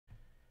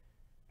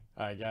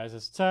All right, guys,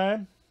 it's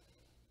time.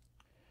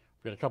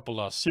 We got a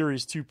couple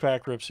Series 2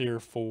 pack rips here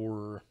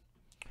for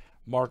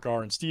Mark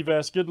R. and Steve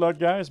S. Good luck,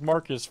 guys.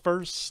 Mark is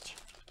first.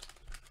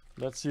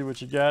 Let's see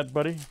what you got,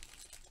 buddy.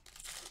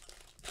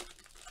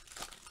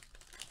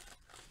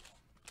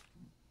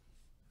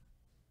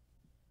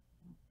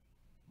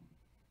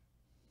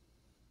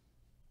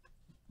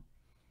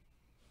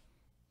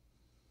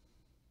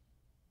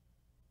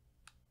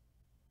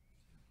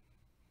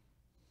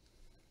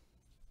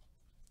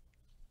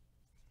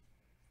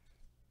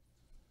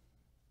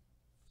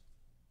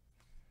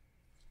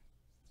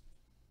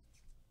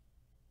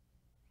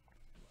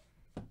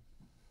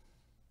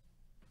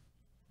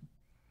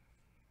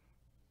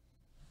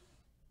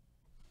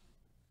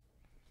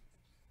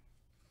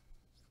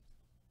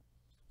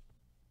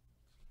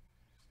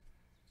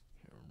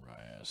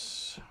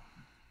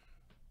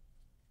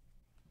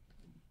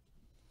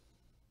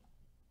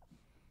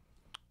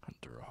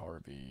 Hunter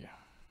Harvey.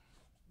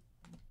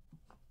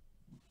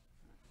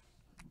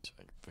 So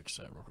I can fix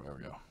that real quick. There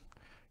we go.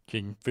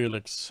 King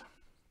Felix.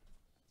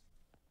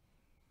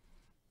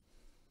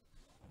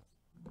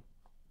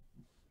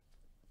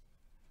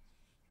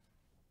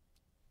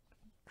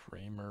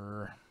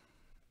 Kramer.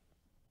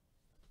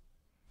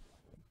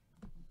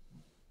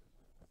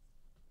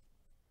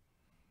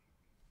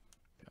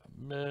 Got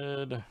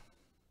mid.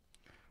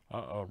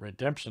 Uh-oh,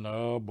 redemption.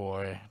 Oh,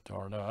 boy.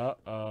 Darn.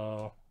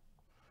 Uh-oh.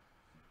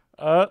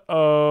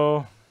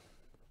 Uh-oh.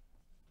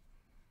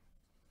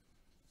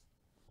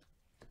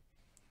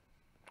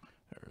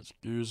 There's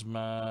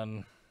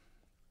Guzman.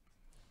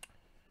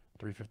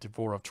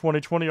 354 of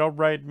 2020. All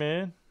right,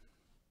 man.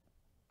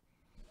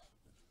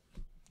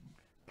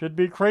 Could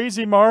be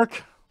crazy,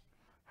 Mark.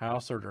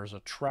 Hauser, there's a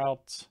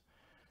Trout.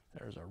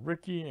 There's a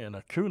Ricky and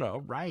a Kuna.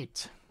 All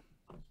right.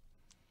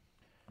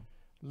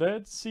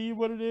 Let's see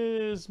what it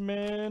is,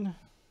 man.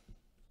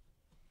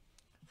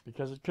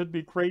 Because it could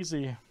be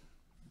crazy.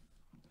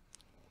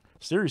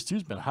 Series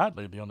 2's been hot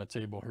lately on the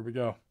table. Here we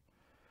go. All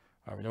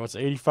right, we know it's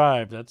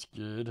 85. That's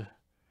good.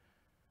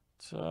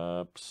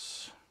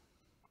 Tops.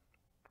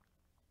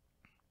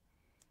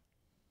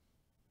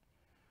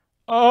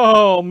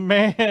 Oh,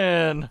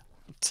 man.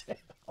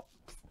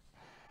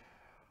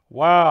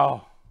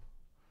 Wow.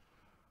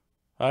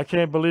 I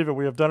can't believe it.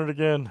 We have done it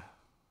again.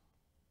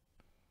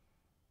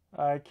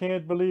 I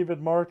can't believe it,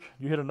 Mark.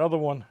 You hit another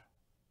one.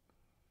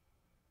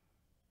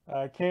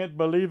 I can't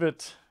believe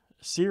it.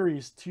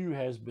 Series 2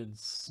 has been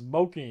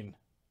smoking.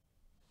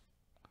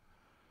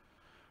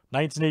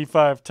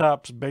 1985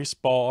 Topps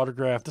baseball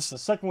autograph. This is the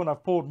second one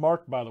I've pulled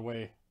Mark, by the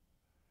way.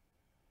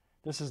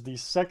 This is the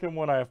second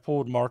one I have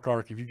pulled Mark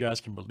Ark, if you guys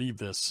can believe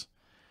this.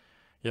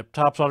 Yep,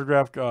 Topps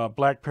autograph,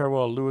 black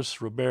parallel, Luis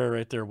Robert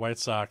right there, White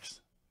Sox.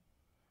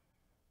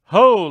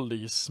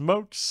 Holy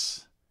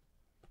smokes.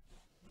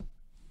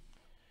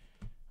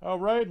 All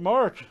right,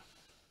 Mark.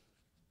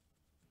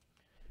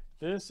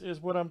 This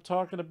is what I'm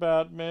talking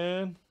about,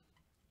 man.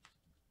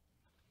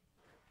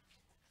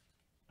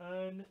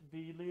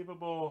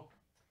 Unbelievable.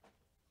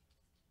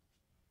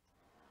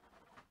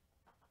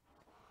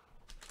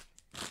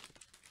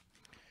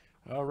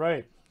 All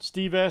right,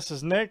 Steve S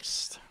is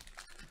next.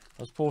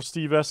 Let's pull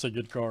Steve S a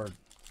good card.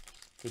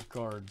 Good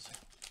cards.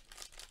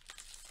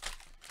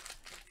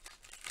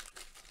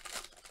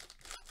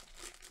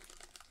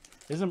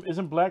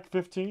 Isn't black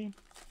 15?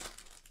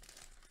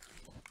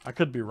 I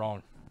could be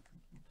wrong.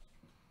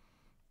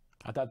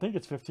 I think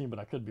it's 15, but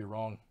I could be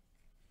wrong.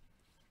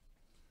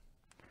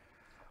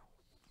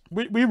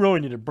 We really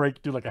need to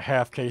do like a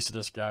half case of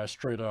this guy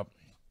straight up.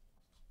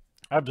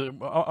 I'm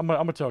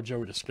gonna tell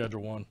Joey to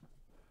schedule one.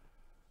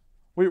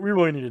 We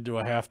really need to do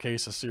a half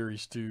case of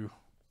Series 2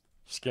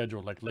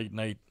 scheduled like late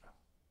night.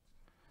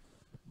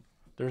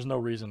 There's no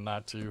reason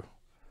not to.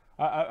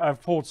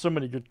 I've pulled so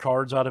many good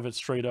cards out of it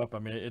straight up. I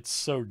mean, it's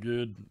so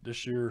good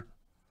this year.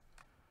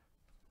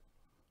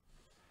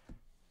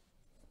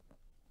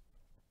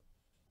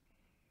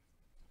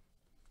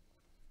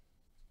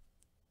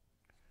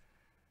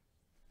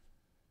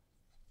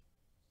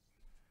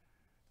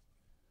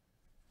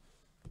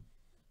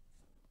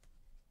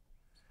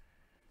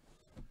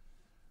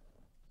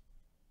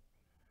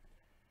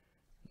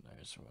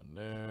 Nice one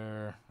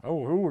there. Oh,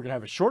 we're going to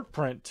have a short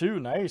print too.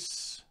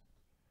 Nice.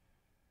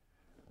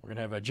 We're going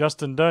to have a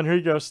Justin Dunn. Here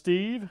you go,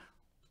 Steve.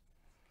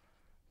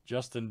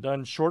 Justin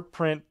Dunn short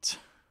print.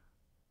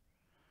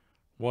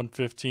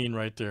 115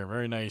 right there.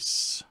 Very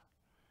nice.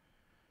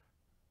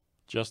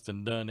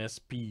 Justin Dunn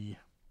SP.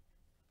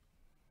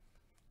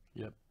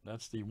 Yep,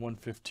 that's the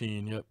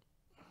 115. Yep.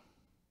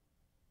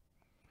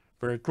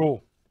 Very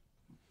cool.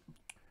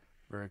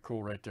 Very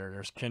cool right there.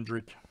 There's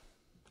Kendrick.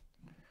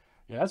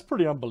 Yeah, that's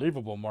pretty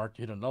unbelievable, Mark.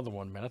 You hit another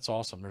one, man. That's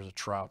awesome. There's a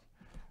Trout.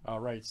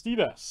 All right, Steve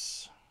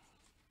S.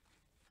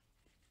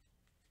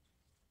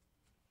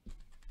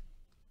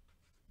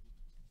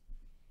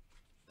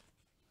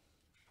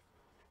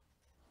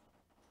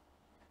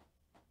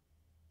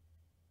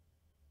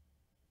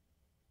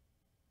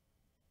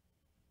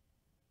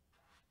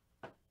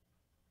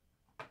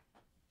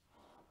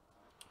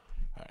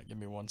 All right, give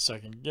me 1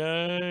 second,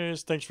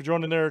 guys. Thanks for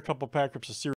joining there. A couple pack rips of Series